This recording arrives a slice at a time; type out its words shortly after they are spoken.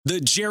The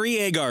Jerry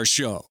Agar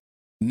Show.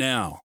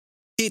 Now,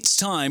 it's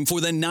time for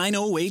the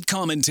 908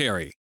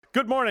 commentary.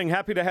 Good morning.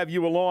 Happy to have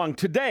you along.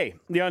 Today,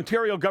 the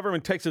Ontario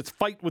government takes its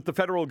fight with the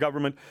federal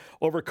government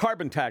over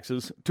carbon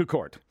taxes to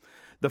court.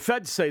 The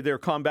feds say they're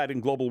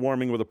combating global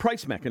warming with a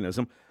price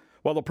mechanism,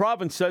 while the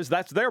province says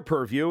that's their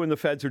purview and the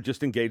feds are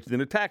just engaged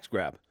in a tax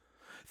grab.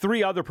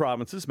 3 other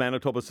provinces,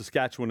 Manitoba,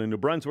 Saskatchewan, and New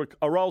Brunswick,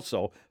 are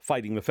also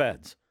fighting the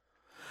feds.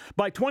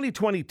 By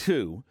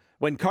 2022,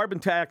 when carbon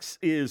tax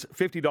is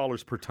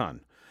 $50 per ton,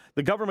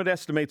 the government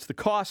estimates the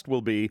cost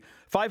will be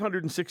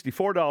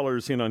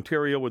 $564 in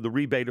Ontario with a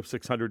rebate of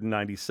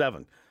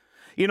 $697.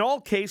 In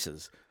all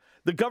cases,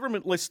 the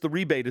government lists the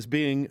rebate as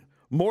being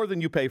more than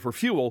you pay for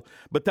fuel,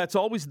 but that's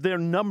always their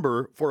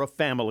number for a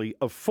family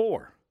of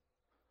 4.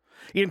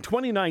 In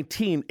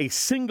 2019, a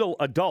single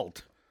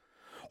adult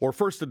or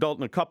first adult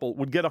in a couple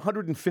would get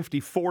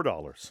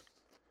 $154.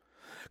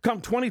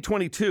 Come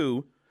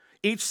 2022,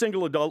 each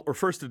single adult or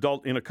first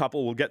adult in a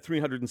couple will get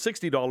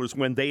 $360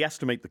 when they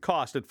estimate the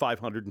cost at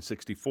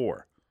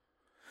 $564.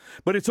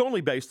 But it's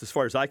only based, as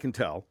far as I can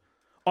tell,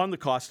 on the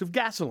cost of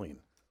gasoline.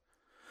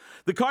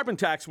 The carbon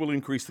tax will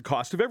increase the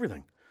cost of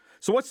everything.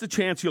 So what's the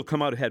chance you'll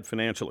come out ahead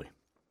financially?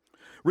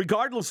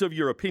 Regardless of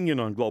your opinion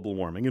on global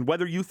warming and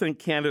whether you think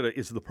Canada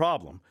is the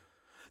problem,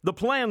 the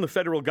plan the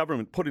federal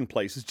government put in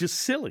place is just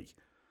silly.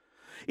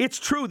 It's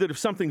true that if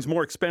something's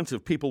more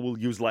expensive, people will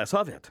use less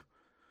of it.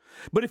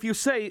 But if you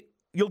say,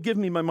 you'll give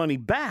me my money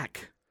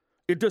back,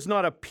 it does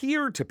not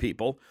appear to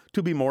people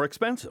to be more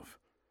expensive.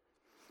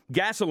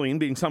 Gasoline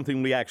being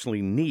something we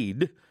actually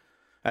need,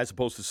 as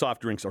opposed to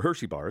soft drinks or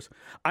Hershey bars,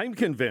 I'm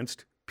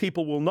convinced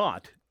people will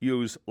not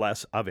use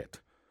less of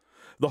it.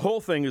 The whole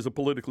thing is a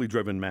politically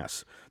driven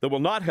mess that will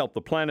not help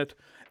the planet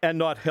and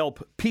not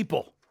help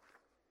people.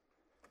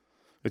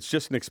 It's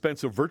just an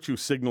expensive virtue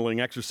signaling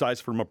exercise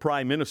from a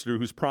prime minister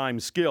whose prime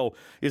skill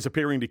is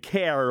appearing to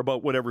care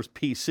about whatever's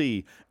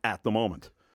PC at the moment.